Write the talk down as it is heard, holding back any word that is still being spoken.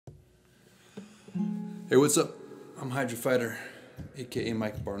Hey, what's up? I'm Hydra Fighter, aka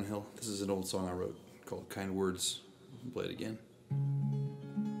Mike Barnhill. This is an old song I wrote called Kind Words. I'll play it again.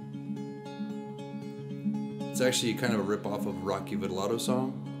 It's actually kind of a rip-off of a Rocky Votolato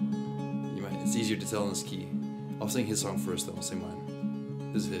song. It's easier to tell in this key. I'll sing his song first, then I'll sing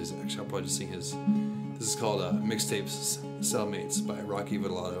mine. This is his. Actually, I'll probably just sing his. This is called Mixtapes Cellmates by Rocky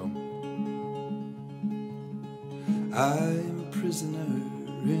Votolato. I'm a prisoner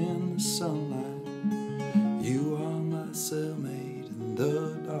in the sunlight. You are my cellmate in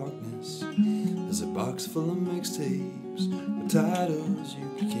the darkness. There's a box full of mixtapes, the titles you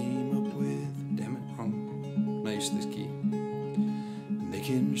came up with. Damn it, wrong. Not used to this key. And they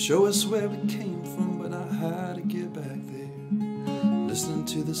can show us where we came from, but not how to get back there. Listening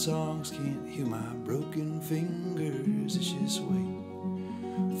to the songs, can't hear my broken fingers. It's just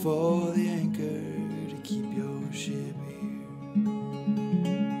wait for the anchor to keep your ship here.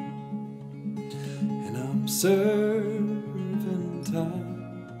 And I'm serving time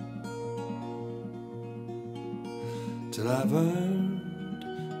till I've earned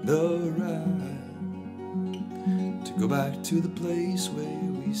the right to go back to the place where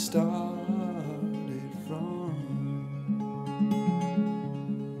we started from.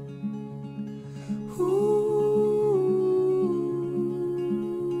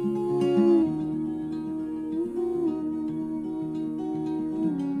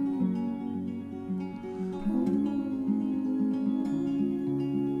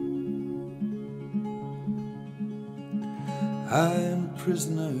 I'm a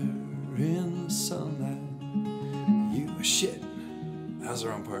prisoner in the sunlight. You are shit. That's the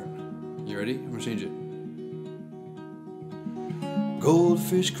wrong part. You ready? I'm gonna change it.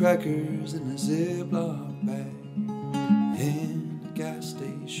 Goldfish crackers in a Ziploc bag in a gas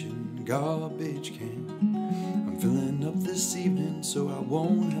station garbage can. I'm filling up this evening so I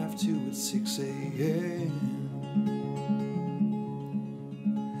won't have to at 6 a.m.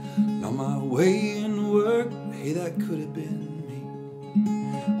 On my way in work, hey, that could have been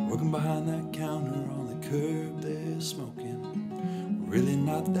working behind that counter on the curb there smoking. Really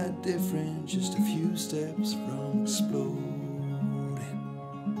not that different, just a few steps from exploding.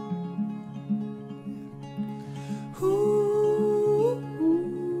 Ooh.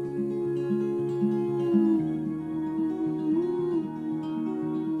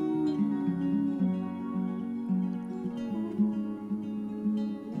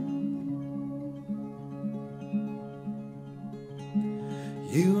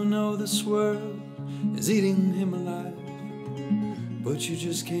 You know this world is eating him alive, but you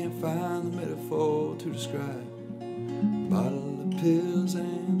just can't find the metaphor to describe a bottle of pills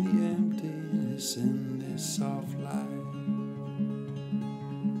and the emptiness in this soft life.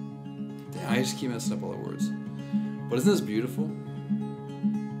 Damn, I just keep messing up all the words. But isn't this beautiful?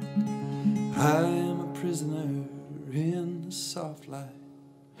 I am a prisoner in the soft light.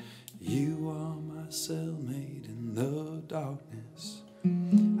 You are my cellmate in the darkness.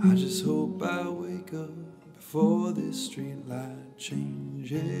 I just hope I wake up before this street light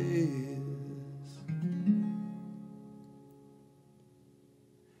changes.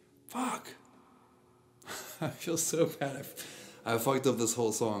 Fuck. I feel so bad. I fucked up this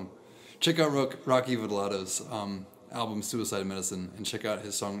whole song. Check out Rocky Votolato's album Suicide Medicine and check out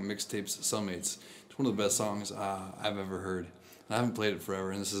his song Mixtapes Cellmates. It's one of the best songs I've ever heard. I haven't played it forever,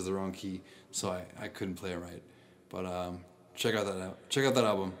 and this is the wrong key, so I couldn't play it right. But check out that out. Check out that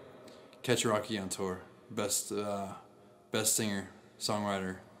album. Catch Rocky on tour. Best singer,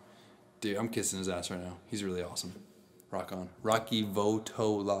 songwriter. Dude, I'm kissing his ass right now. He's really awesome. Rock on. Rocky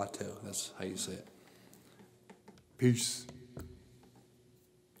Votolato. That's how you say it. Peace.